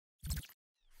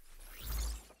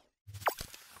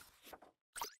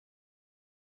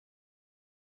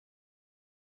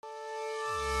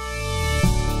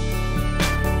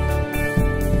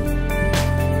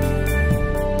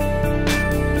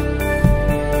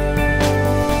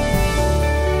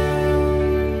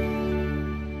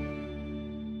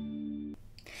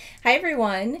Hi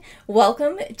everyone,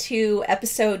 welcome to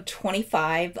episode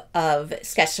 25 of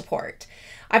Sketch Support.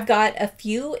 I've got a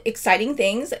few exciting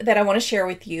things that I want to share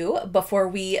with you before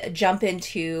we jump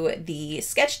into the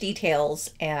sketch details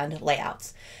and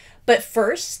layouts. But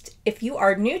first, if you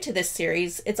are new to this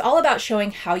series, it's all about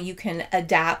showing how you can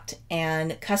adapt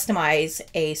and customize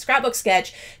a scrapbook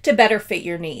sketch to better fit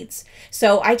your needs.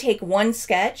 So I take one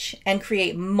sketch and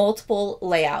create multiple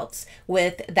layouts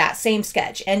with that same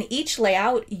sketch, and each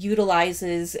layout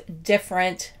utilizes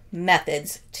different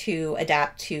methods to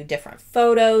adapt to different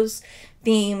photos,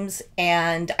 themes,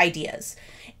 and ideas.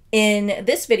 In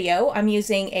this video, I'm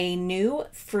using a new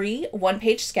free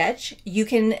one-page sketch. You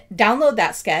can download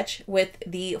that sketch with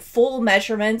the full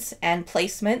measurements and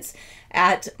placements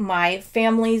at my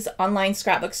family's online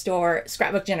scrapbook store,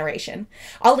 Scrapbook Generation.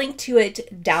 I'll link to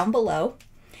it down below.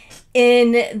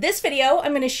 In this video,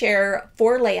 I'm going to share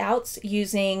 4 layouts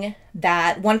using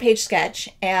that one-page sketch,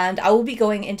 and I will be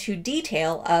going into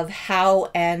detail of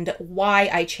how and why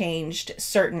I changed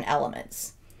certain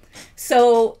elements.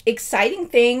 So, exciting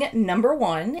thing number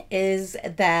 1 is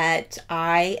that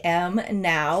I am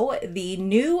now the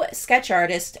new sketch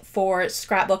artist for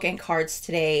Scrapbook and Cards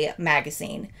Today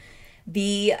magazine.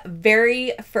 The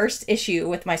very first issue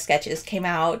with my sketches came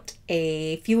out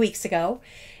a few weeks ago,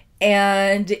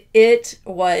 and it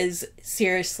was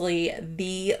seriously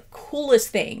the coolest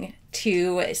thing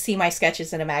to see my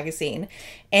sketches in a magazine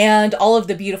and all of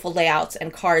the beautiful layouts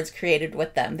and cards created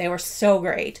with them. They were so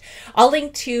great. I'll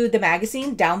link to the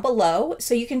magazine down below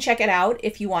so you can check it out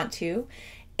if you want to.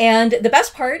 And the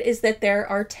best part is that there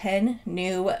are 10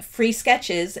 new free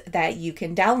sketches that you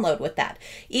can download with that.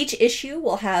 Each issue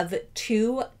will have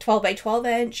 2 12 by 12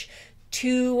 inch,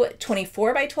 2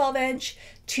 24 by 12 inch,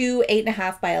 2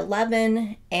 8.5 by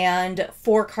 11, and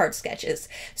 4 card sketches.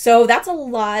 So that's a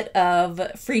lot of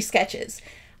free sketches.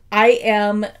 I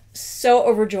am so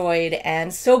overjoyed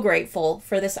and so grateful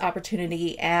for this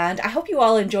opportunity, and I hope you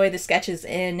all enjoy the sketches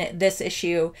in this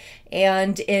issue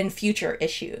and in future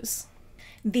issues.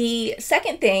 The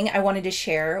second thing I wanted to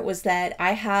share was that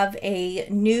I have a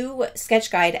new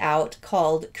sketch guide out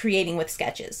called Creating with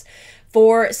Sketches.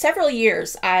 For several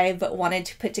years, I've wanted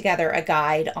to put together a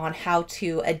guide on how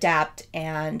to adapt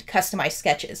and customize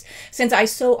sketches. Since I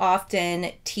so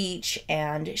often teach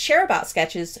and share about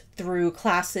sketches through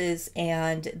classes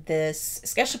and this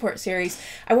sketch support series,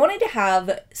 I wanted to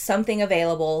have something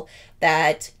available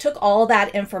that took all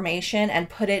that information and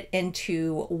put it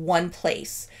into one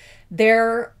place.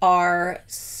 There are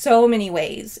so many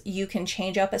ways you can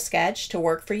change up a sketch to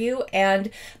work for you, and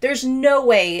there's no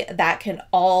way that can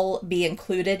all be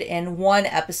included in one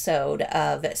episode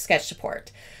of Sketch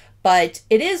Support. But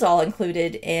it is all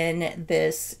included in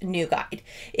this new guide.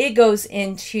 It goes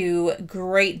into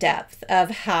great depth of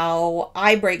how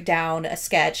I break down a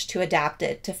sketch to adapt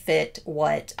it to fit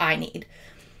what I need.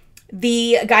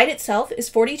 The guide itself is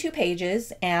 42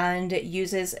 pages and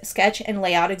uses sketch and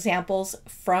layout examples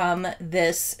from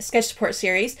this sketch support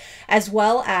series, as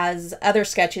well as other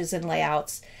sketches and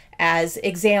layouts as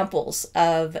examples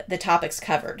of the topics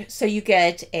covered. So you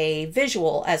get a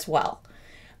visual as well.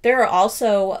 There are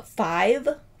also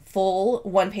 5 full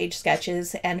one-page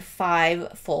sketches and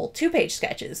 5 full 2-page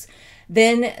sketches.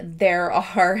 Then there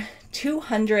are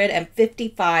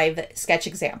 255 sketch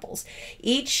examples.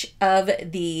 Each of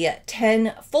the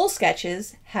 10 full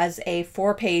sketches has a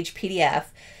 4-page PDF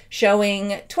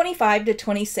showing 25 to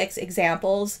 26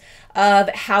 examples of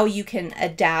how you can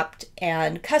adapt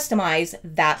and customize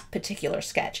that particular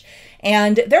sketch.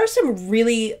 And there are some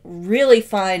really, really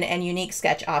fun and unique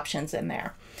sketch options in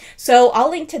there. So I'll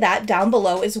link to that down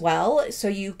below as well, so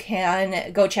you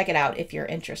can go check it out if you're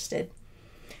interested.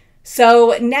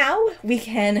 So now we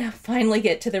can finally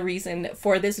get to the reason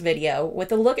for this video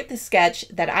with a look at the sketch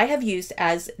that I have used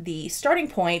as the starting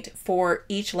point for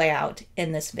each layout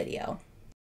in this video.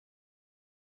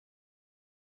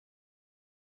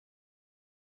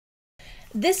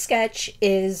 This sketch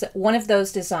is one of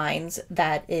those designs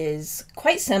that is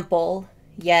quite simple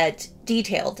yet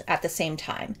detailed at the same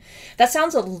time. That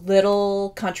sounds a little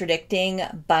contradicting,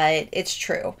 but it's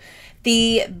true.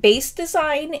 The base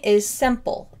design is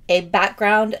simple, a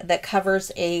background that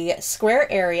covers a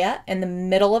square area in the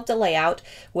middle of the layout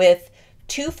with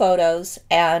 2 photos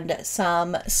and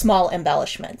some small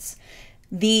embellishments.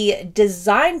 The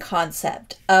design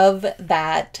concept of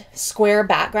that square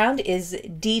background is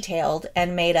detailed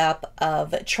and made up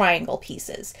of triangle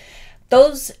pieces.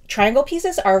 Those triangle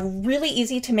pieces are really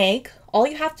easy to make. All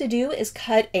you have to do is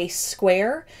cut a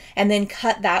square and then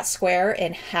cut that square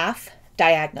in half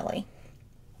diagonally.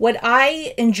 What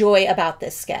I enjoy about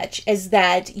this sketch is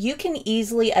that you can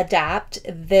easily adapt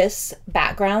this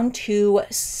background to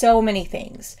so many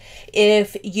things.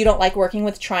 If you don't like working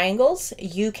with triangles,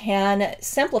 you can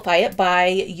simplify it by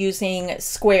using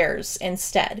squares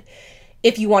instead.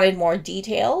 If you wanted more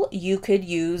detail, you could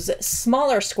use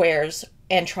smaller squares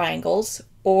and triangles,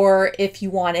 or if you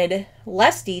wanted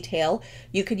less detail,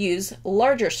 you could use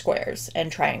larger squares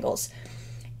and triangles.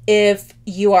 If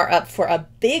you are up for a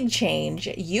big change,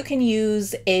 you can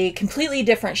use a completely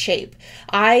different shape.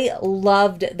 I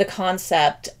loved the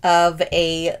concept of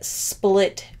a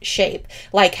split shape,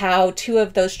 like how two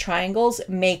of those triangles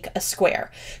make a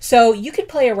square. So you could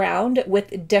play around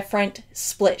with different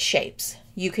split shapes.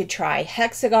 You could try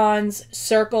hexagons,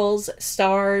 circles,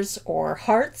 stars, or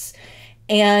hearts.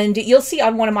 And you'll see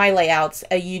on one of my layouts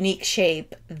a unique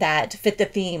shape that fit the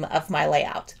theme of my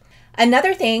layout.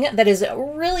 Another thing that is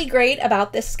really great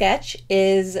about this sketch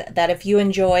is that if you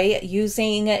enjoy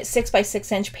using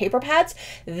 6x6" paper pads,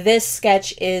 this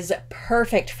sketch is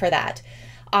perfect for that.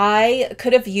 I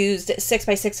could have used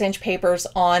 6x6" papers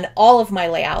on all of my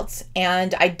layouts,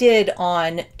 and I did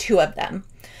on 2 of them.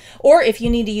 Or if you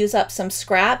need to use up some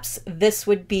scraps, this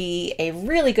would be a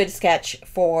really good sketch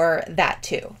for that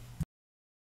too.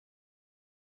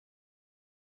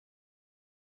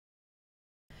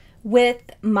 With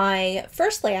my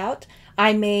first layout,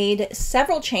 I made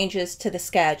several changes to the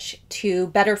sketch to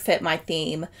better fit my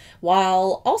theme,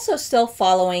 while also still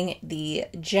following the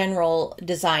general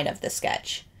design of the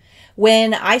sketch.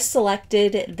 When I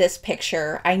selected this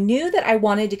picture, I knew that I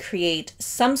wanted to create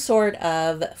some sort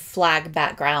of flag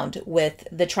background with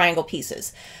the triangle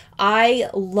pieces. I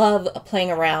love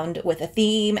playing around with a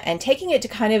theme and taking it to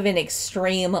kind of an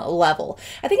extreme level.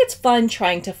 I think it's fun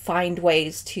trying to find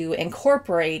ways to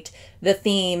incorporate the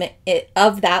theme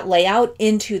of that layout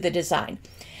into the design.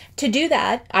 To do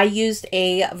that, I used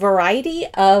a variety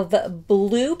of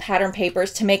blue pattern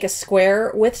papers to make a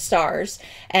square with stars,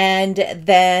 and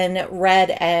then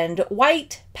red and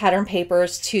white pattern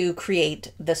papers to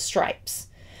create the stripes.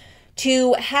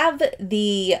 To have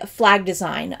the flag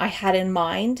design I had in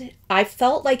mind, I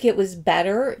felt like it was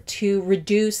better to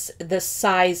reduce the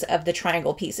size of the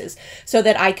triangle pieces so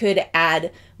that I could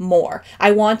add more.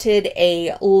 I wanted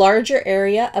a larger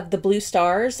area of the blue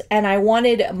stars, and I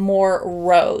wanted more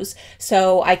rows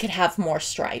so I could have more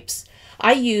stripes.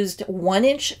 I used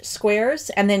 1-inch squares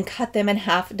and then cut them in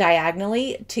half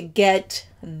diagonally to get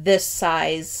this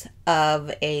size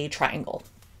of a triangle.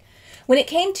 When it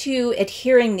came to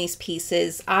adhering these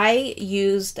pieces, I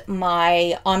used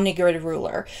my OmniGrid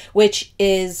ruler, which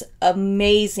is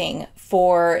amazing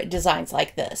for designs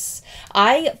like this.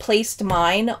 I placed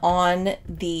mine on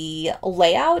the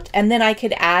layout, and then I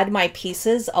could add my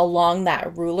pieces along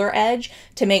that ruler edge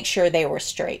to make sure they were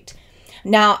straight.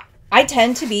 Now, I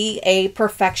tend to be a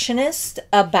perfectionist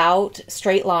about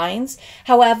straight lines.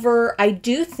 However, I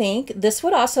do think this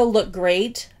would also look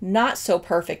great, not so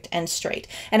perfect and straight.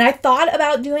 And I thought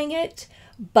about doing it,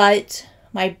 but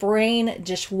my brain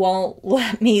just won't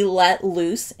let me let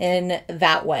loose in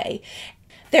that way.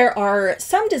 There are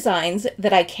some designs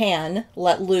that I can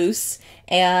let loose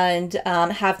and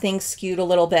have things skewed a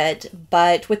little bit,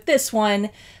 but with this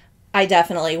one, I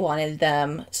definitely wanted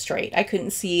them straight. I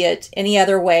couldn't see it any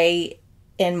other way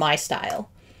in my style.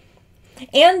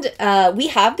 And we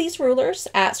have these rulers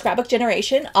at Scrapbook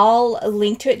Generation. I'll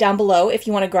link to it down below if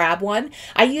you want to grab one.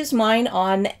 I use mine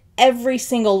on every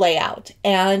single layout,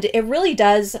 and it really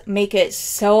does make it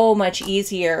so much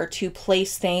easier to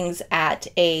place things at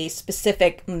a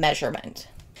specific measurement.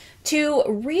 To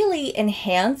really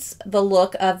enhance the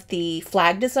look of the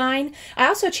flag design, I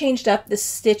also changed up the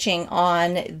stitching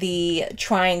on the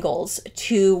triangles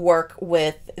to work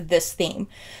with this theme.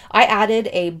 I added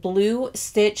a blue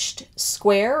stitched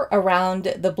square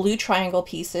around the blue triangle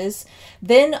pieces.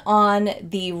 Then on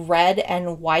the red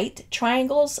and white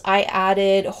triangles, I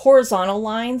added horizontal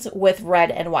lines with red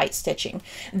and white stitching.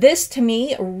 This to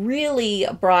me really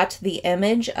brought the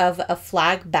image of a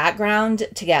flag background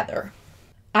together.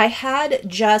 I had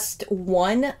just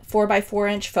one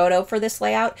 4x4" photo for this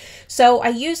layout, so I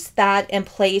used that in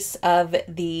place of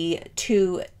the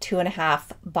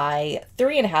 2.5 by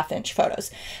 3.5"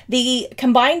 photos. The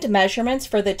combined measurements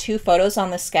for the 2 photos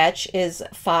on the sketch is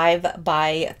 5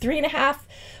 by 3.5,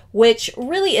 which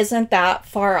really isn't that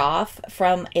far off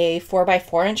from a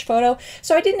 4x4" photo,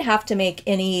 so I didn't have to make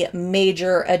any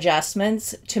major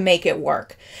adjustments to make it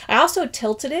work. I also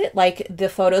tilted it like the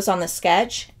photos on the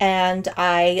sketch, and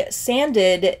I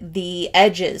sanded the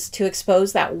edges to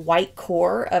expose that white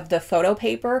core of the photo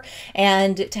paper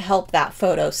and to help that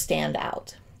photo stand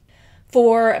out.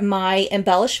 For my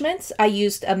embellishments, I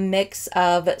used a mix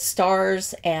of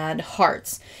stars and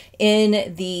hearts.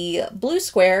 In the blue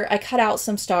square, I cut out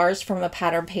some stars from a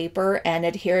pattern paper and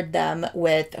adhered them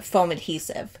with foam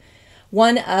adhesive.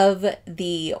 One of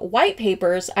the white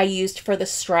papers I used for the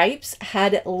stripes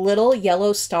had little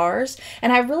yellow stars,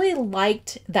 and I really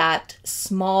liked that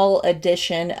small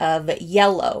addition of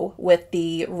yellow with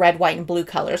the red, white, and blue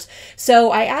colors.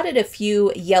 So I added a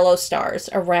few yellow stars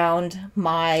around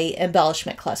my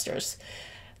embellishment clusters.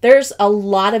 There's a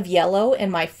lot of yellow in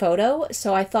my photo,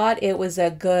 so I thought it was a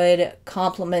good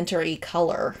complementary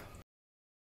color.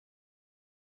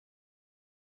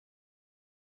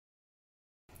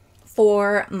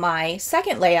 For my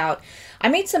second layout, I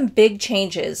made some big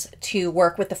changes to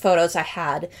work with the photos I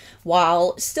had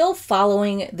while still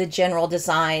following the general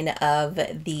design of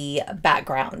the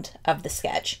background of the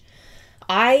sketch.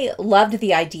 I loved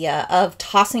the idea of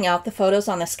tossing out the photos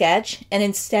on the sketch and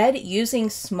instead using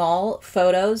small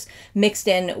photos mixed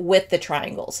in with the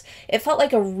triangles. It felt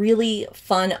like a really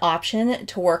fun option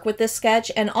to work with this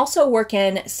sketch and also work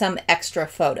in some extra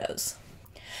photos.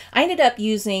 I ended up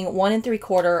using 1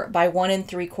 3/4 by 1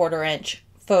 3/4 inch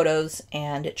photos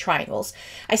and triangles.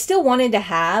 I still wanted to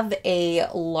have a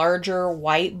larger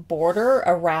white border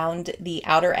around the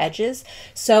outer edges,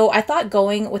 so I thought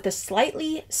going with a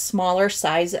slightly smaller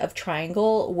size of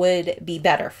triangle would be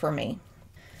better for me.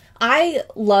 I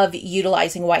love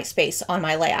utilizing white space on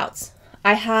my layouts.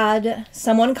 I had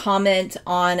someone comment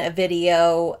on a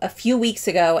video a few weeks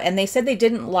ago and they said they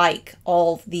didn't like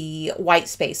all the white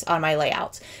space on my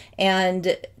layouts.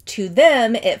 And to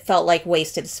them, it felt like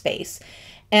wasted space.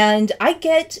 And I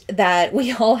get that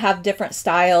we all have different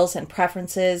styles and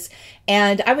preferences,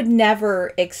 and I would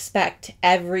never expect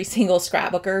every single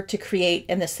scrapbooker to create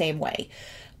in the same way.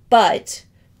 But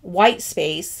white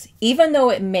space, even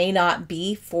though it may not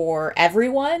be for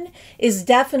everyone, is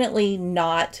definitely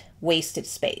not wasted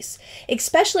space,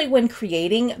 especially when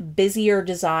creating busier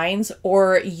designs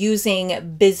or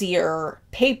using busier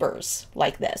papers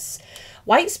like this.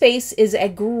 White space is a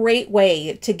great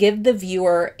way to give the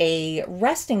viewer a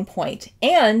resting point,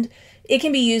 and it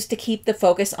can be used to keep the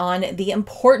focus on the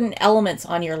important elements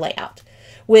on your layout.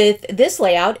 With this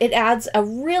layout, it adds a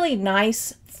really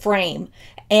nice frame,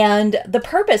 and the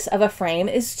purpose of a frame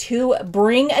is to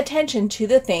bring attention to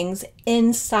the things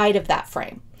inside of that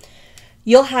frame.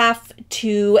 You'll have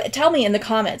to tell me in the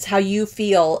comments how you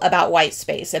feel about white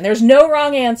space, and there's no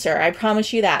wrong answer, I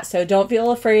promise you that, so don't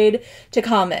feel afraid to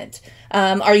comment.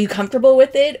 Are you comfortable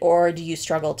with it, or do you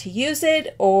struggle to use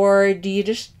it, or do you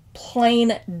just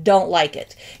plain don't like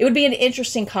it? It would be an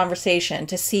interesting conversation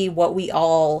to see what we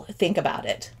all think about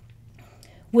it.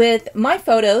 With my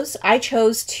photos, I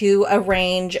chose to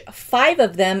arrange 5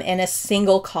 of them in a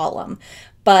single column,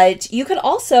 but you could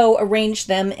also arrange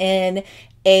them in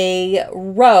a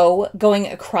row going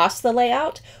across the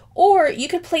layout, or you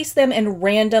could place them in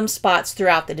random spots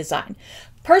throughout the design.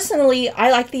 Personally,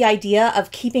 I like the idea of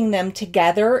keeping them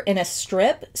together in a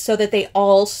strip so that they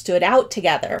all stood out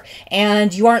together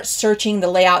and you aren't searching the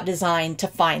layout design to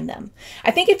find them. I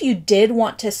think if you did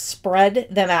want to spread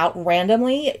them out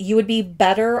randomly, you would be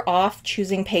better off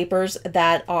choosing papers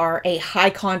that are a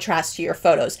high contrast to your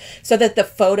photos so that the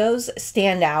photos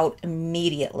stand out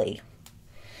immediately.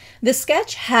 The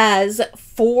sketch has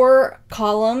 4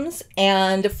 columns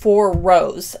and 4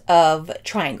 rows of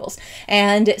triangles.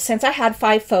 And since I had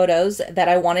 5 photos that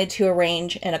I wanted to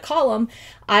arrange in a column,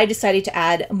 I decided to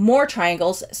add more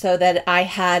triangles so that I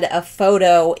had a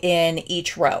photo in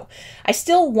each row. I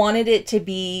still wanted it to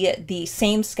be the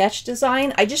same sketch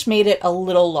design, I just made it a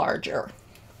little larger.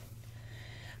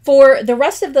 For the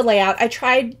rest of the layout, I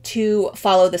tried to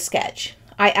follow the sketch.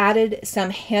 I added some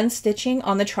hand stitching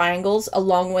on the triangles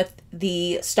along with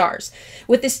the stars.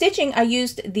 With the stitching, I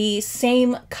used the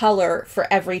same color for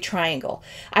every triangle.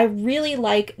 I really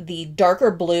like the darker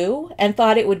blue and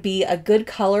thought it would be a good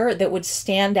color that would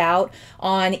stand out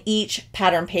on each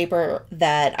pattern paper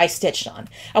that I stitched on.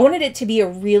 I wanted it to be a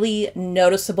really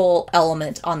noticeable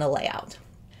element on the layout.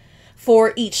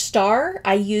 For each star,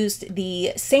 I used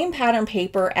the same pattern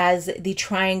paper as the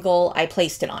triangle I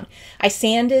placed it on. I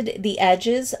sanded the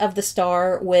edges of the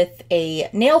star with a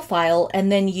nail file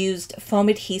and then used foam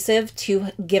adhesive to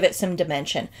give it some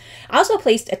dimension. I also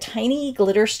placed a tiny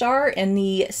glitter star in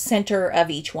the center of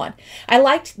each one. I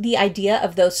liked the idea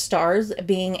of those stars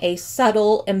being a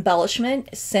subtle embellishment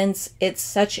since it's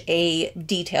such a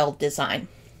detailed design.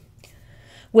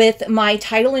 With my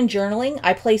title and journaling,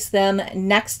 I place them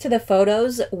next to the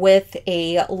photos with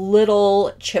a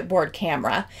little chipboard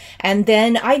camera. And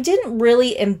then I didn't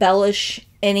really embellish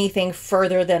anything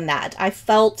further than that. I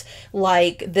felt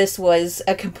like this was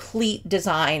a complete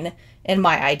design in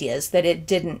my ideas, that it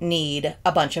didn't need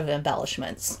a bunch of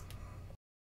embellishments.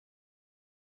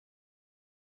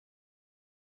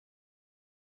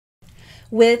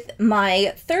 With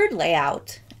my third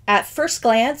layout, at first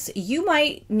glance, you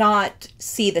might not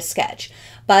see the sketch,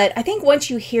 but I think once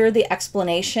you hear the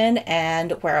explanation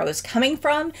and where I was coming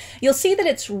from, you'll see that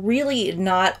it's really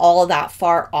not all that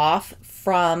far off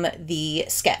from the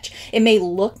sketch. It may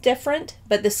look different,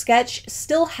 but the sketch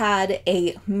still had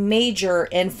a major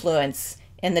influence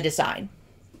in the design.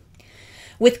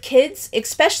 With kids,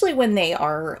 especially when they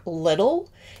are little,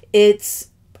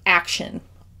 it's action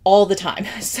all the time.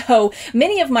 So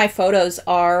many of my photos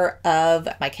are of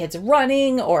my kids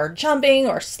running or jumping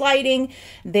or sliding.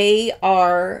 They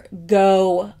are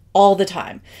go all the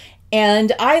time.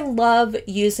 And I love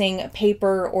using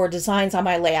paper or designs on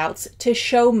my layouts to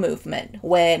show movement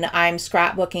when I'm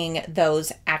scrapbooking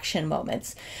those action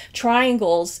moments.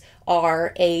 Triangles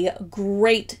are a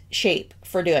great shape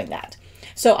for doing that.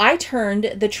 So I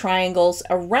turned the triangles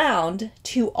around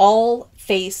to all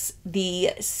face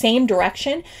the same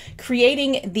direction,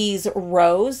 creating these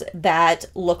rows that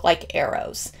look like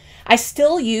arrows. I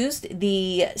still used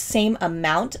the same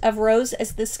amount of rows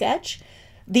as the sketch.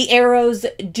 The arrows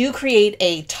do create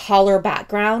a taller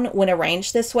background when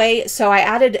arranged this way, so I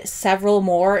added several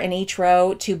more in each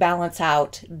row to balance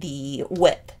out the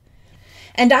width.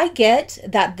 And I get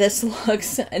that this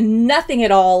looks nothing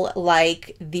at all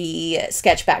like the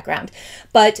sketch background,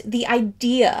 but the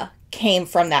idea came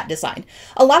from that design.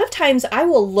 A lot of times I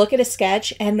will look at a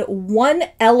sketch and one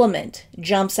element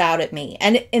jumps out at me.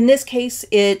 And in this case,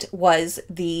 it was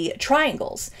the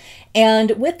triangles.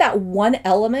 And with that one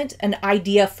element, an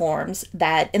idea forms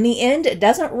that in the end, it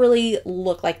doesn't really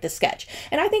look like the sketch.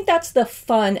 And I think that's the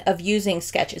fun of using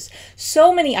sketches.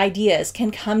 So many ideas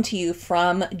can come to you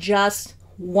from just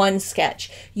one sketch.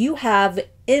 You have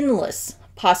endless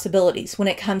possibilities when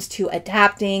it comes to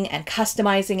adapting and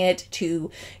customizing it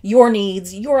to your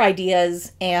needs, your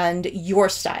ideas, and your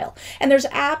style. And there's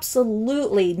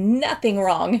absolutely nothing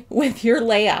wrong with your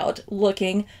layout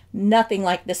looking nothing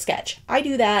like the sketch. I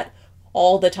do that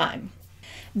all the time.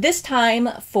 This time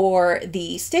for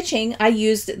the stitching, I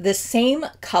used the same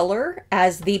color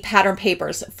as the pattern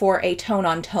papers for a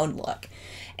tone-on-tone look.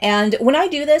 And when I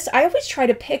do this, I always try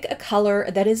to pick a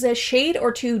color that is a shade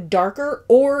or two darker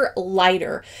or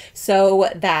lighter so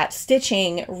that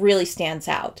stitching really stands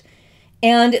out.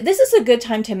 And this is a good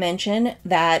time to mention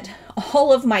that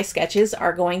all of my sketches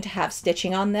are going to have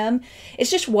stitching on them. It's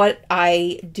just what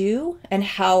I do and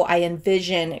how I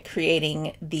envision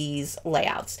creating these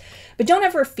layouts. But don't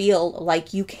ever feel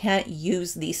like you can't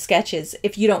use these sketches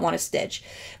if you don't want to stitch.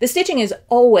 The stitching is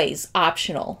always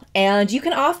optional, and you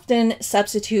can often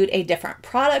substitute a different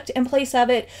product in place of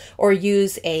it, or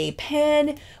use a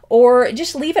pen, or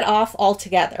just leave it off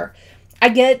altogether. I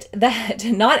get that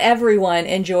not everyone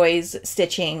enjoys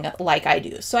stitching like I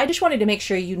do, so I just wanted to make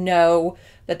sure you know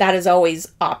that that is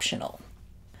always optional.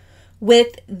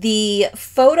 With the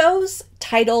photos,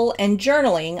 title, and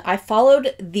journaling, I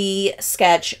followed the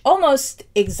sketch almost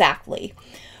exactly.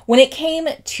 When it came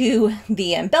to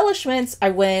the embellishments,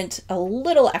 I went a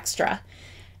little extra.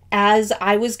 As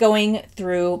I was going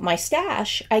through my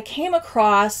stash, I came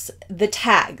across the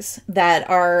tags that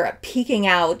are peeking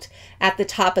out at the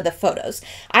top of the photos.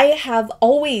 I have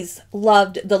always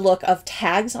loved the look of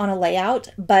tags on a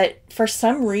layout, but for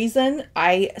some reason,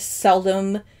 I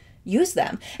seldom use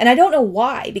them. And I don't know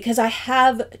why, because I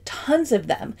have tons of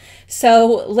them.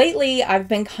 So lately I've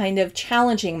been kind of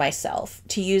challenging myself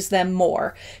to use them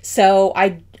more. So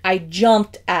I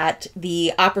jumped at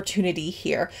the opportunity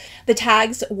here. The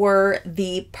tags were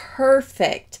the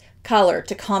perfect color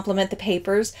to complement the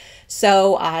papers,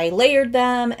 so I layered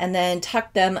them and then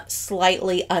tucked them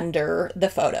slightly under the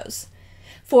photos.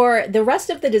 For the rest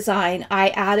of the design, I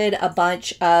added a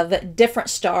bunch of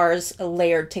different stars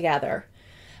layered together.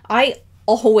 I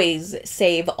always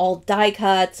save all die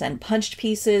cuts and punched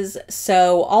pieces,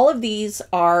 so all of these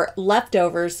are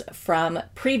leftovers from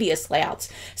previous layouts,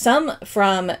 some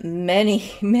from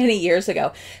many, many years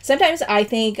ago. Sometimes I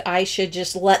think I should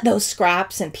just let those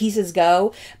scraps and pieces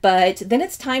go, but then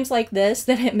it's times like this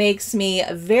that it makes me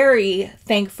very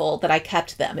thankful that I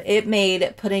kept them. It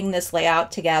made putting this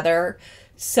layout together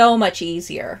so much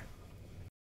easier.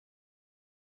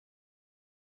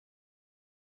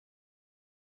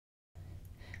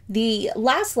 The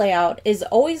last layout is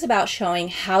always about showing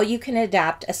how you can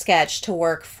adapt a sketch to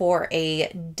work for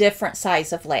a different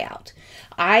size of layout.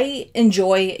 I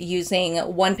enjoy using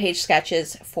one-page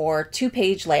sketches for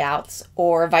two-page layouts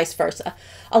or vice versa.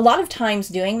 A lot of times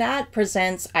doing that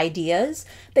presents ideas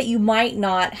that you might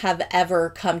not have ever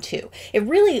come to. It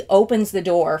really opens the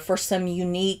door for some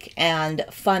unique and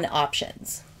fun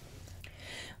options.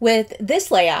 With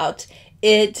this layout,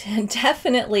 it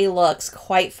definitely looks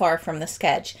quite far from the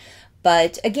sketch,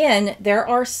 but again, there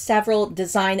are several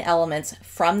design elements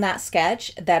from that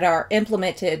sketch that are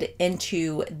implemented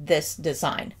into this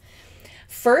design.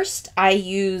 First, I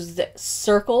used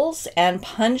circles and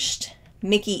punched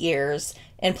Mickey ears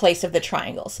in place of the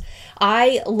triangles.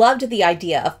 I loved the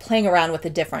idea of playing around with a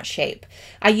different shape.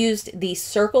 I used the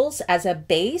circles as a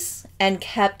base and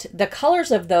kept the colors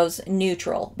of those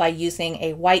neutral by using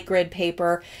a white grid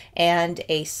paper and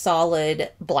a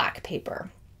solid black paper.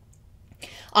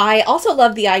 I also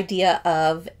love the idea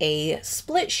of a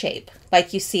split shape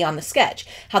like you see on the sketch,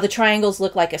 how the triangles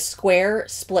look like a square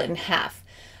split in half.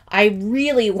 I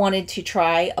really wanted to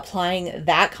try applying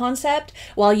that concept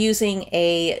while using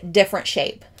a different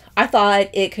shape. I thought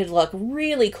it could look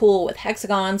really cool with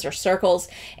hexagons or circles,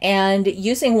 and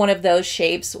using one of those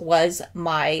shapes was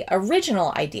my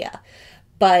original idea.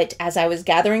 But as I was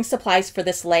gathering supplies for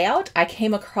this layout, I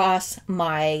came across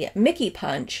my Mickey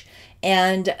punch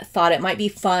and thought it might be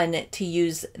fun to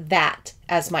use that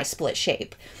as my split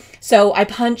shape. So I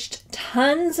punched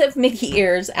tons of Mickey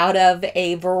ears out of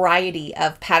a variety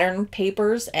of pattern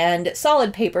papers and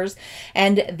solid papers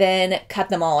and then cut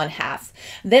them all in half.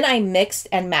 Then I mixed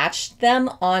and matched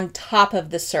them on top of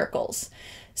the circles.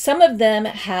 Some of them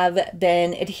have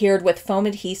been adhered with foam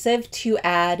adhesive to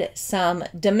add some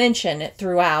dimension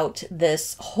throughout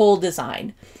this whole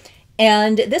design.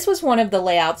 And this was one of the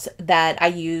layouts that I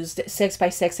used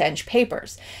 6x6"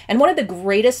 papers. And one of the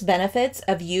greatest benefits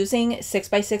of using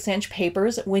 6x6"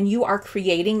 papers when you are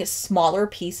creating smaller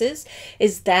pieces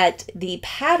is that the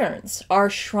patterns are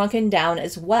shrunken down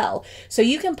as well. So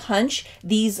you can punch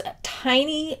these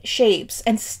tiny shapes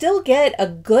and still get a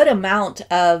good amount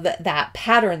of that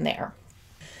pattern there.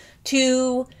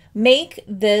 To make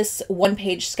this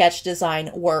one-page sketch design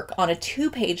work on a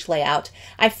two-page layout,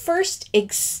 I first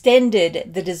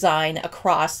extended the design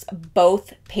across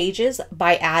both pages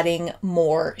by adding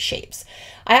more shapes.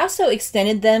 I also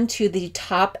extended them to the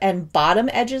top and bottom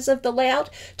edges of the layout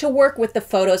to work with the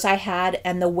photos I had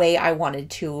and the way I wanted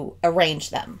to arrange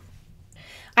them.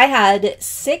 I had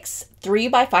 6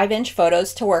 3x5"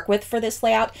 photos to work with for this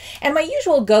layout, and my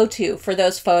usual go-to for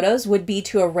those photos would be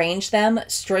to arrange them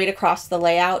straight across the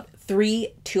layout,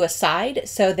 3 to a side,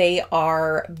 so they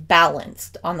are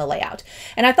balanced on the layout.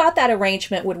 And I thought that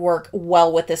arrangement would work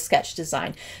well with this sketch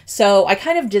design, so I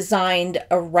kind of designed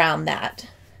around that.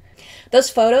 Those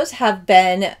photos have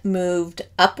been moved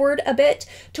upward a bit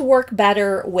to work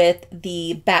better with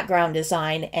the background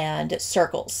design and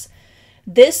circles.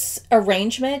 This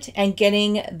arrangement and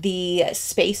getting the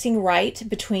spacing right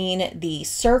between the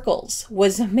circles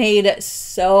was made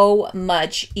so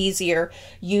much easier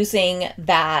using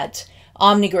that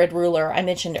OmniGrid ruler I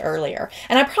mentioned earlier.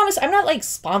 And I promise I'm not like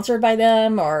sponsored by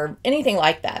them or anything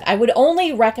like that. I would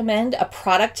only recommend a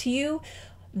product to you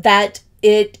that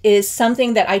it is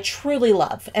something that I truly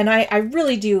love. And I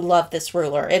really do love this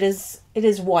ruler. It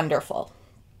is wonderful.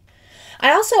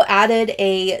 I also added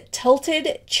a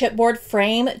tilted chipboard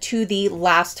frame to the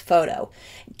last photo,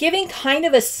 giving kind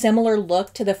of a similar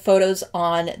look to the photos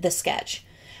on the sketch.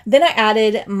 Then I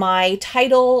added my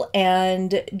title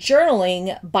and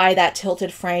journaling by that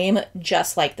tilted frame,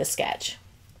 just like the sketch.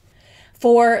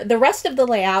 For the rest of the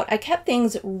layout, I kept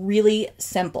things really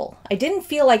simple. I didn't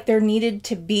feel like there needed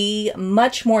to be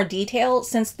much more detail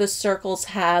since the circles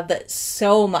have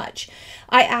so much.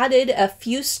 I added a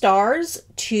few stars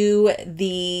to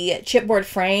the chipboard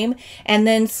frame and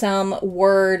then some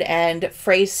word and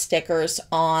phrase stickers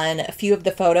on a few of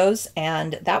the photos,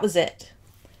 and that was it.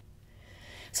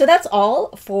 So that's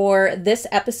all for this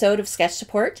episode of Sketch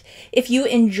Support. If you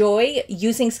enjoy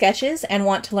using sketches and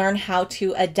want to learn how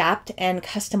to adapt and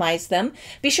customize them,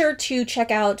 be sure to check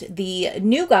out the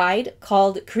new guide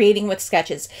called Creating with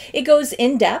Sketches. It goes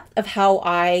in depth of how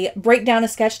I break down a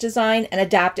sketch design and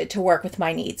adapt it to work with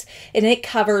my needs. And it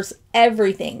covers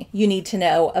everything you need to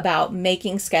know about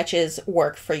making sketches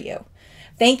work for you.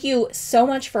 Thank you so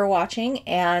much for watching,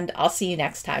 and I'll see you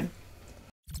next time.